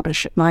actually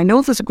publish it. Now, I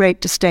know there's a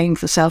great disdain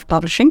for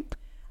self-publishing,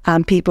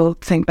 and people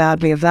think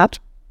badly of that.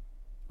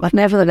 But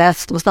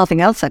nevertheless, there was nothing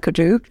else I could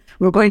do.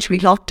 We were going to be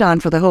locked down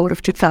for the whole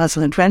of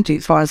 2020,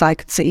 as far as I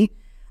could see,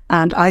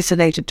 and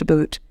isolated to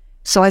boot.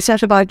 So I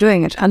set about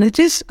doing it. And it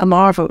is a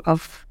marvel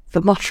of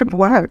the modern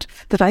world,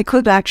 that I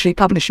could actually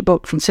publish a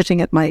book from sitting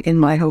in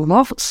my home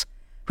office,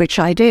 which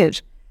I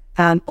did,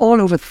 and all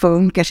over the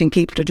phone, getting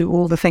people to do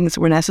all the things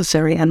that were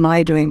necessary, and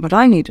my doing what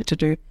I needed to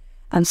do.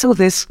 And so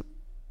this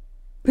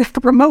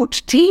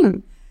remote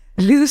team,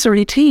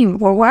 illusory team,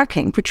 were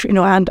working, which,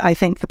 and I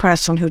think the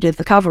person who did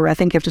the cover, I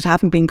think if it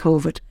hadn't been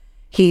COVID,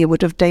 he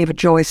would have, David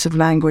Joyce of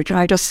Language,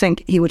 I just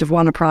think he would have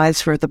won a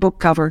prize for the book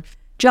cover.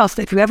 Just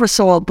if you ever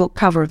saw a book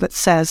cover that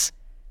says,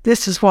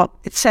 this is what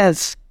it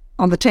says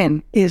on the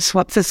tin, is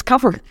what this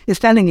cover is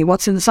telling you,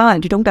 what's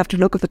inside. You don't have to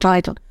look at the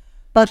title.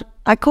 But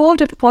I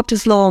called it, What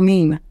Does Law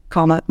Mean?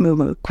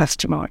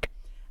 Mumu, ?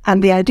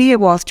 And the idea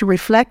was to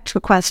reflect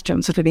the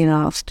questions that had been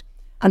asked.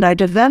 And I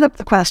developed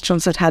the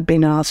questions that had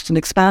been asked and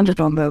expanded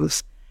on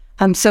those.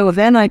 And so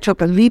then I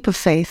took a leap of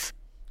faith,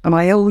 and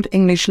my old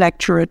English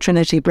lecturer at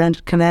Trinity,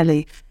 Brendan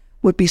Kennelly,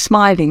 would be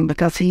smiling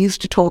because he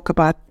used to talk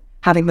about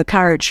having the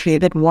courage to be a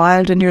bit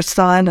wild in your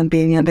style and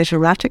being a bit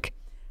erratic.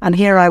 And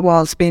here I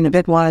was being a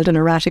bit wild and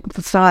erratic with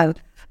the style,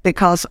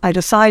 because I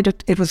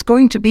decided it was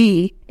going to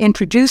be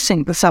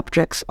introducing the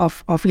subjects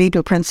of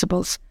legal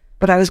principles,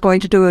 but I was going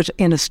to do it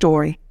in a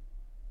story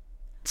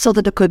so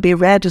that it could be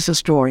read as a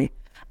story.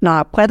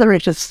 Now, whether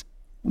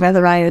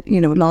I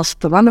lost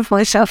the run of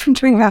myself in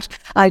doing that,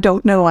 I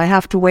don't know. I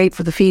have to wait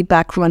for the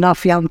feedback from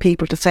enough young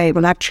people to say,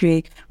 well,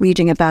 actually,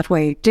 reading it that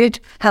way did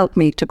help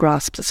me to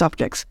grasp the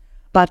subjects.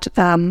 But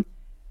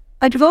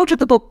I devoted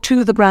the book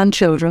to the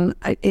grandchildren,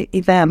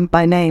 them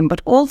by name,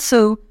 but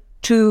also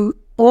to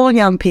all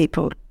young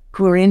people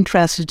who are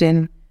interested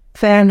in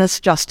fairness,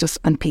 justice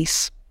and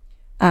peace.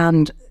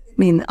 And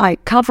I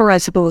cover, I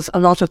suppose, a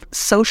lot of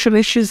social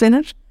issues in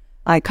it.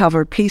 I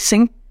cover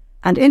policing.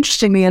 And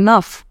interestingly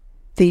enough,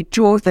 the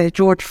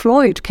George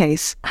Floyd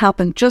case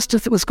happened just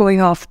as it was going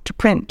off to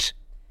print.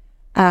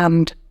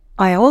 And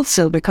I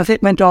also, because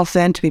it went off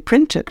then to be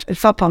printed,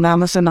 it's up on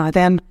Amazon, I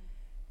then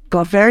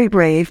got very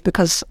brave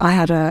because I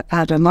had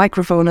a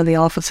microphone in the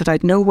office that I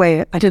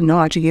didn't know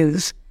how to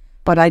use,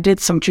 but I did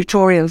some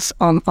tutorials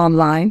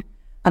online,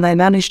 and I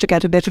managed to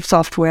get a bit of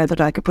software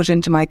that I could put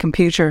into my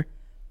computer,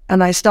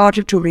 and I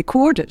started to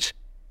record it.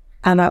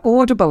 And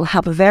Audible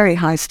have a very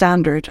high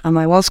standard, and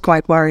I was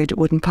quite worried it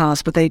wouldn't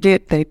pass, but they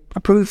did. They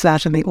approved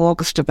that in the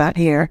August of that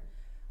year.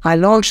 I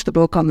launched the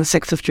book on the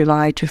 6th of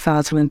July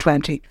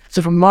 2020.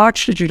 So from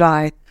March to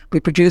July, we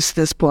produced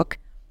this book.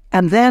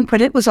 And then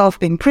when it was off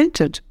being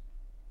printed,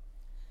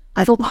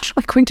 I thought, what am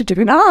I going to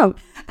do now?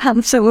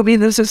 And so,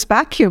 there's this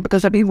vacuum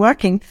because I've been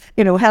working,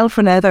 hell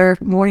for leather,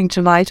 morning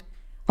to night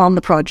on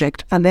the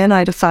project. And then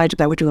I decided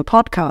I would do a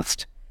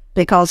podcast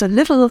because a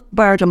little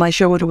bird on my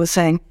shoulder was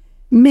saying,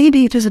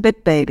 maybe it is a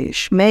bit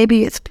babyish.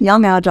 Maybe it's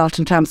young adult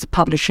in terms of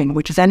publishing,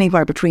 which is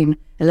anywhere between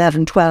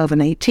 11, 12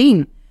 and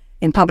 18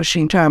 in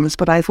publishing terms.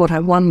 But I thought, I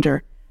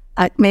wonder,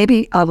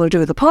 maybe I will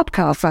do the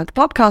podcast. The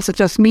podcast is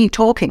just me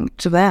talking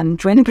to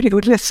anybody who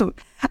would listen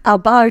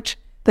about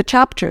the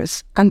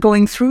chapters and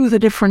going through the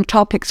different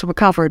topics that were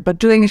covered, but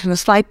doing it in a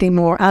slightly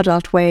more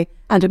adult way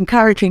and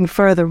encouraging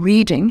further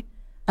reading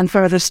and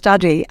further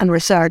study and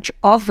research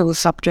of those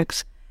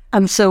subjects.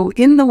 And so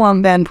in the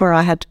one then where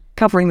I had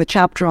covering the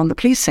chapter on the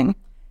policing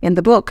in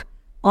the book,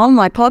 on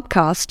my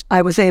podcast,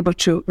 I was able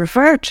to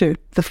refer to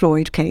the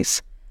Floyd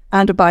case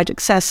and about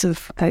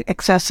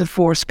excessive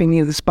force being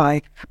used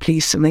by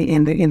police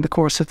in the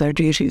course of their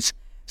duties.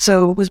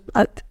 So was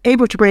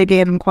able to bring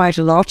in quite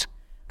a lot.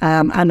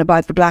 And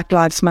about the Black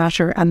Lives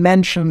Matter, and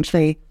mentioned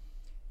the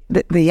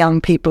young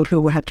people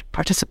who had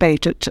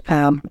participated,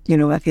 in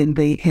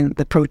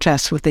the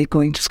protests with the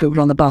going to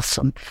school on the bus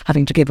and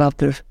having to give up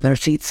their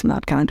seats and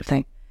that kind of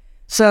thing.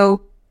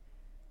 So,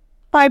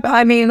 what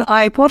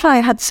I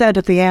had said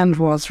at the end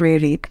was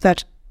really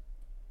that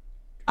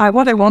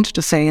what I wanted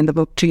to say in the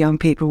book to young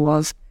people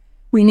was,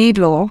 we need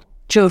law.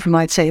 Children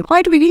might say,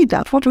 why do we need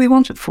that? What do we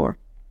want it for?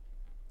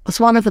 As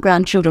one of the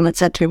grandchildren had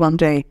said to me one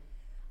day,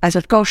 I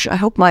said, gosh, I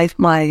hope my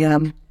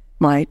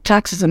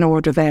taxes in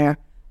order there,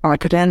 or I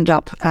could end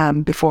up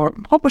before.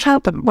 What would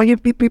happen? Well,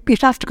 you'd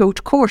have to go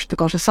to court to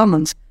got a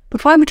summons.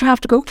 But why would you have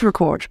to go to a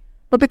court?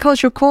 Well,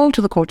 because you're called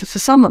to the court. It's a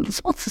summons.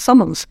 What's the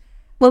summons?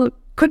 Well,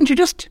 couldn't you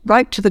just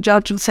write to the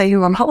judge and say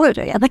you're on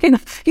holiday? And again,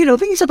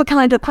 these are the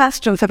kind of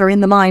questions that are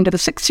in the mind of a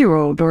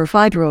 6-year-old or a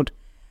 5-year-old.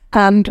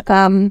 And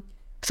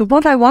so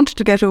what I wanted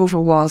to get over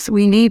was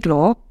we need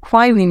law,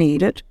 why we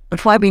need it,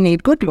 but why we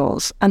need good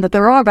laws, and that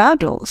there are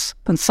bad laws.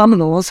 And some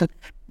laws at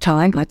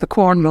time, like the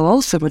Corn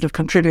Laws, that would have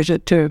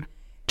contributed to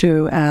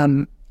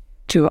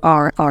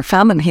our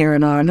famine here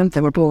in Ireland. They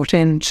were brought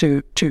in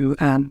to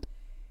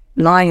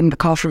line the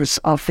coffers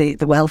of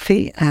the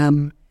wealthy.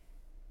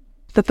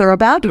 That there are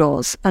bad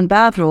laws, and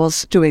bad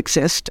laws do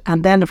exist.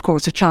 And then, of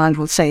course, a child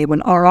will say,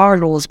 well, are our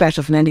laws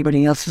better than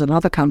anybody else's in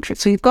other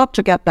countries? So you've got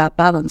to get that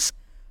balance.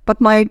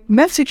 But my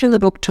message in the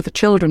book to the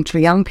children, to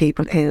the young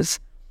people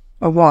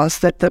was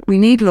that we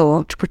need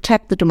law to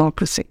protect the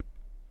democracy,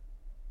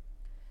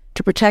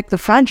 to protect the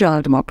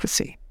fragile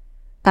democracy.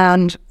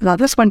 And now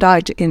this went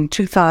out in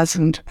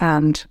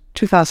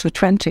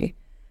 2020.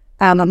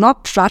 And I'm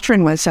not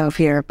flattering myself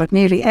here, but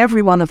nearly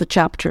every one of the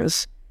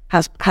chapters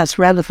has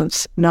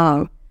relevance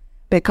now.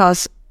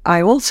 because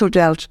I also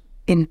dealt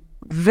in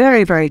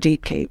very, very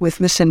deeply with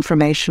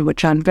misinformation,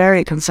 which I'm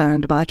very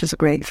concerned about as a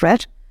great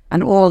threat.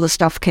 And all the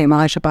stuff came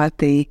out about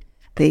the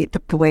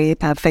way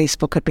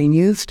Facebook had been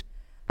used.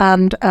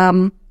 And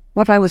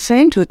what I was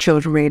saying to the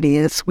children really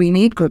is we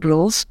need good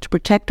laws to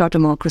protect our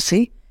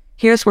democracy.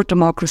 Here's what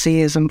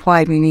democracy is and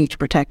why we need to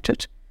protect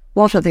it.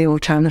 What are the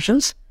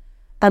alternatives?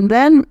 And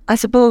then, I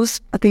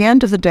suppose, at the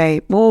end of the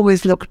day,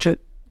 always look to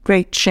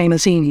great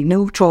Seamus Heaney.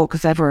 No talk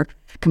is ever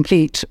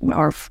complete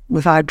or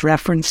without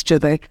reference to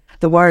the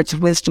words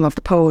of wisdom of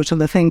the poet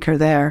and the thinker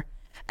there.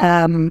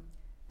 And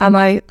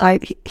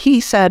he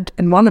said,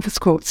 in one of his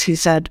quotes, he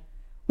said,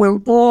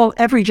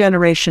 every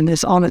generation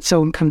is on its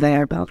own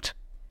conveyor belt.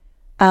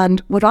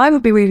 And what I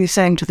would be really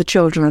saying to the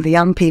children and the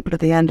young people at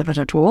the end of it,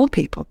 or to all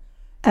people,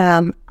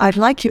 I'd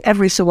like you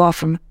every so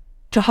often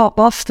to hop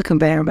off the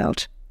conveyor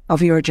belt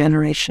of your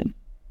generation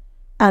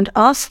and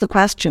ask the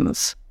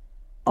questions,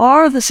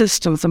 are the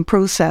systems and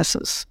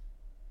processes,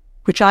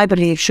 which I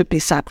believe should be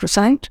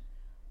sacrosanct,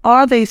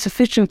 are they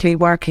sufficiently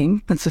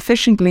working and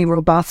sufficiently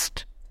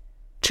robust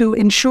to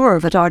ensure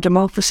that our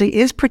democracy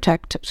is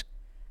protected,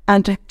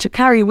 and to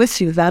carry with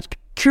you that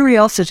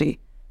curiosity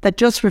that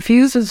just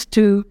refuses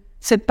to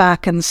sit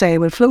back and say,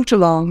 we'll float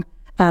along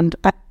and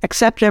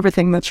accept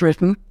everything that's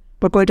written.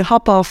 We're going to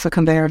hop off the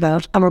conveyor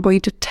belt and we're going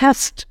to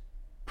test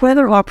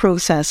whether our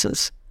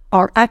processes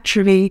are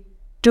actually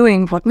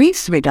doing what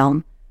needs to be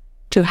done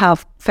to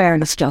have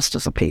fairness,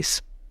 justice and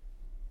peace.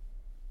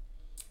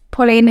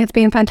 Pauline, it's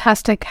been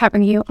fantastic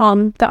having you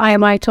on the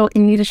IMI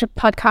Talking Leadership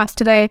podcast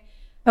today.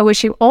 I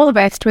wish you all the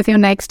best with your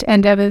next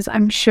endeavours.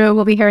 I'm sure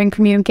we'll be hearing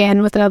from you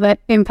again with another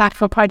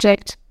impactful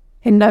project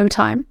in no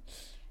time.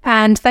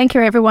 And thank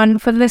you everyone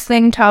for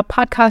listening to our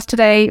podcast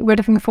today. We're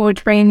looking forward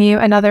to bringing you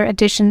another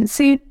edition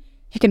soon.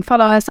 You can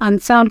follow us on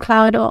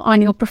SoundCloud or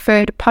on your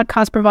preferred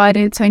podcast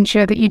provider to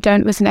ensure that you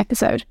don't miss an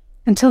episode.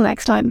 Until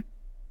next time.